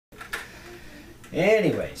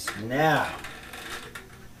Anyways, now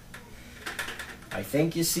I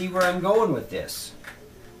think you see where I'm going with this.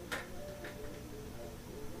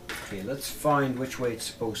 Okay, let's find which way it's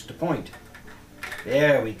supposed to point.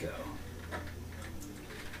 There we go.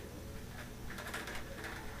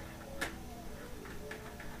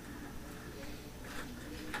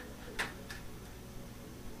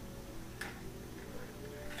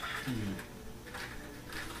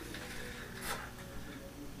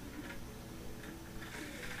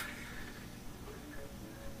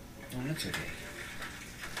 Oh, that's okay.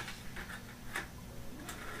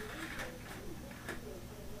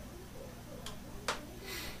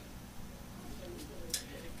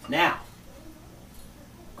 Now,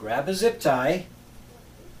 grab a zip tie.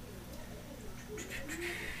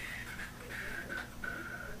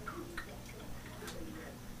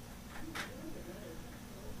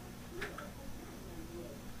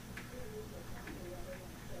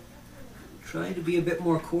 Try to be a bit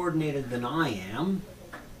more coordinated than I am.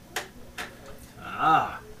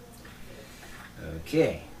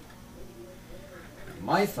 Okay.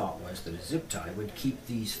 My thought was that a zip tie would keep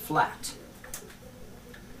these flat.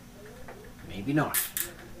 Maybe not.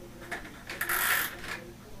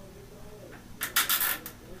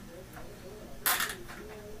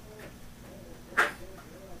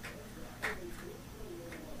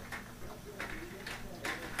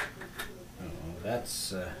 Oh,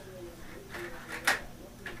 that's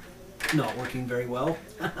not working very well.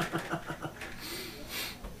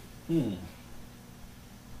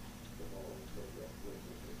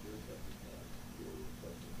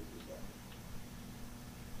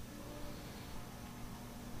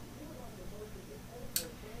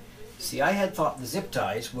 See, I had thought the zip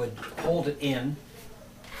ties would hold it in.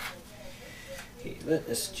 Okay, let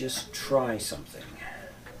us just try something.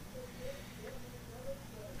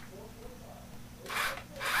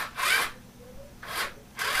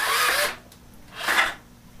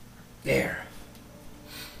 There.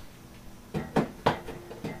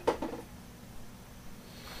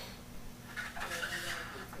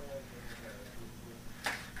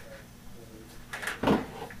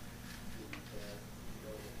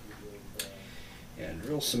 And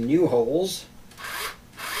drill some new holes.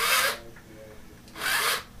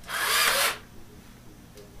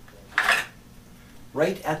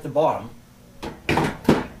 Right at the bottom,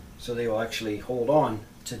 so they will actually hold on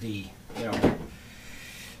to the,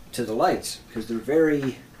 to the lights, because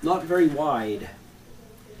they're not very wide.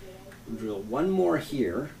 We'll drill one more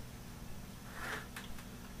here.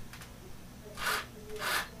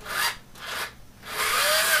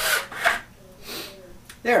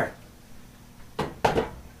 There.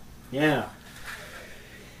 Yeah.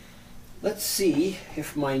 Let's see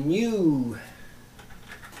if my new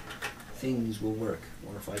things will work,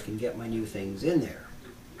 or if I can get my new things in there.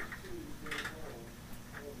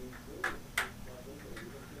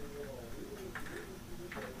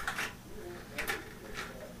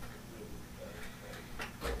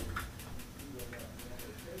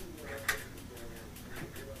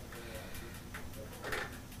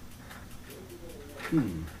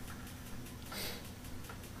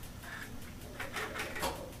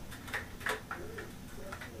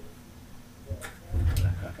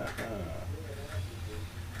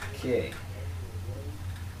 Okay.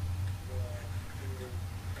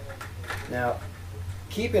 Now,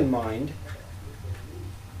 keep in mind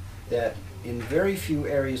that in very few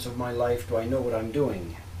areas of my life do I know what I'm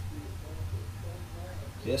doing.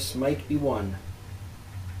 This might be one.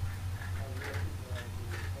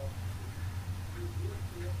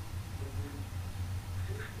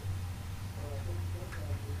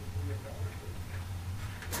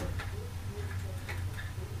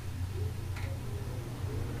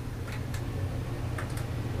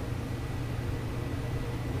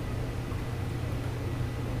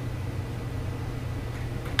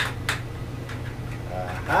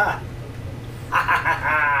 Aha! Ha ha ha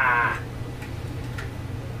ha!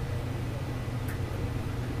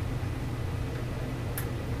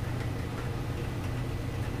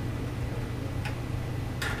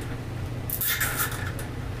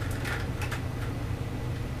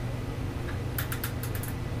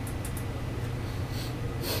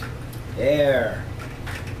 There.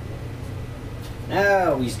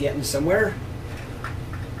 Now he's getting somewhere.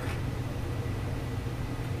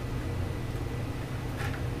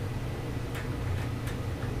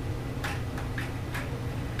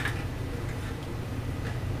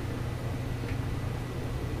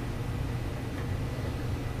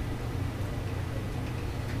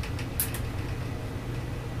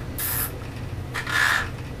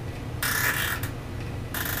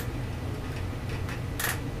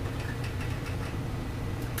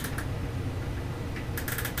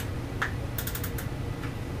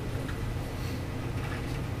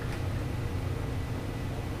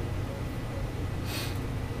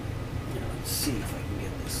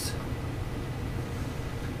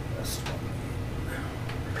 this one.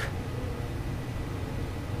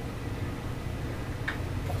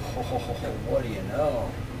 Oh, what do you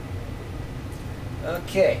know?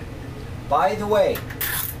 Okay. By the way,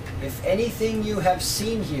 if anything you have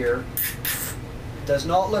seen here does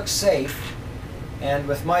not look safe, and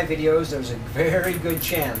with my videos there's a very good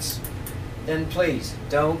chance, then please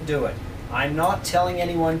don't do it. I'm not telling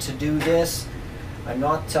anyone to do this. I'm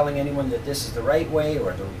not telling anyone that this is the right way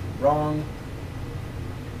or the wrong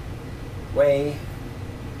way.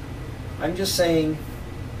 I'm just saying,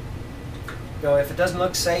 you know, if it doesn't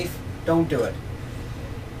look safe, don't do it.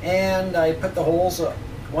 And I put the holes,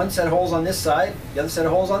 one set of holes on this side, the other set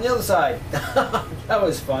of holes on the other side. That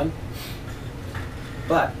was fun.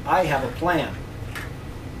 But I have a plan.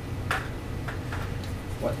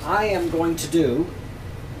 What I am going to do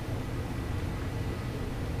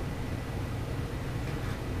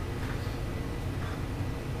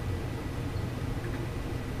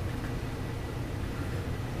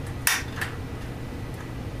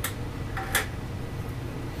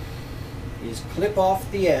is clip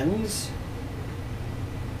off the ends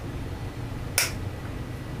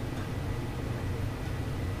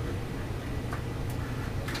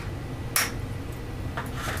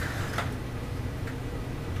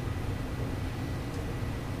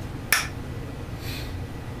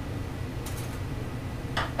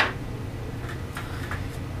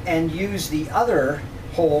and use the other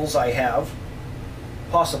holes I have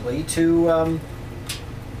possibly to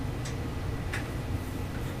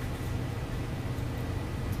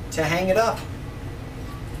hang it up.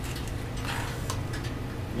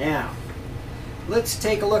 Now, let's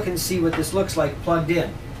take a look and see what this looks like plugged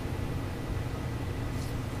in.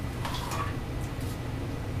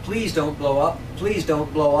 Please don't blow up. Please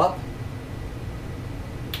don't blow up.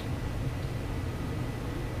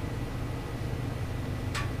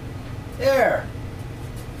 There.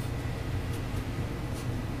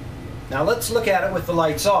 Now let's look at it with the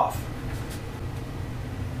lights off.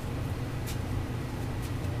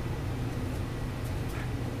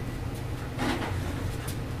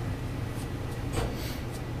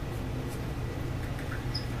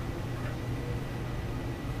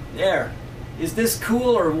 There. Is this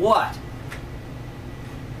cool or what?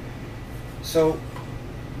 So,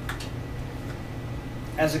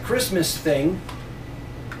 as a Christmas thing,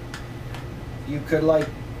 you could like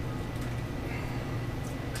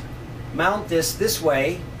mount this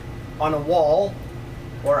way on a wall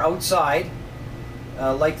or outside,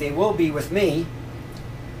 like they will be with me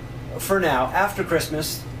for now. After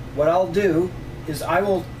Christmas, what I'll do is I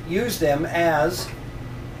will use them as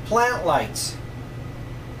plant lights.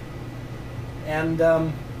 And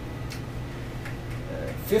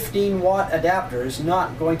 15-watt adapter is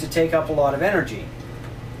not going to take up a lot of energy.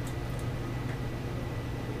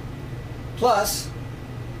 Plus,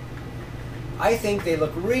 I think they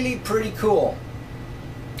look really pretty cool.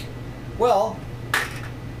 Well,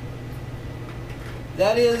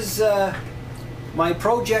 that is my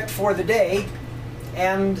project for the day,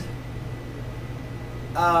 and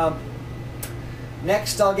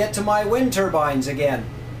next I'll get to my wind turbines again.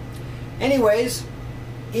 Anyways,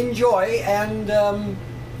 enjoy and,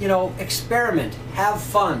 you know, experiment, have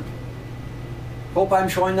fun. Hope I'm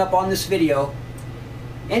showing up on this video.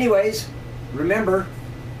 Anyways, remember,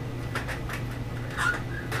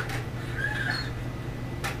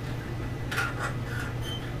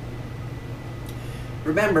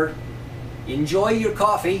 enjoy your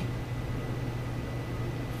coffee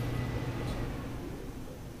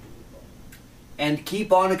and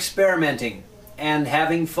keep on experimenting and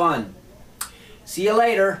having fun. See you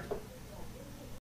later.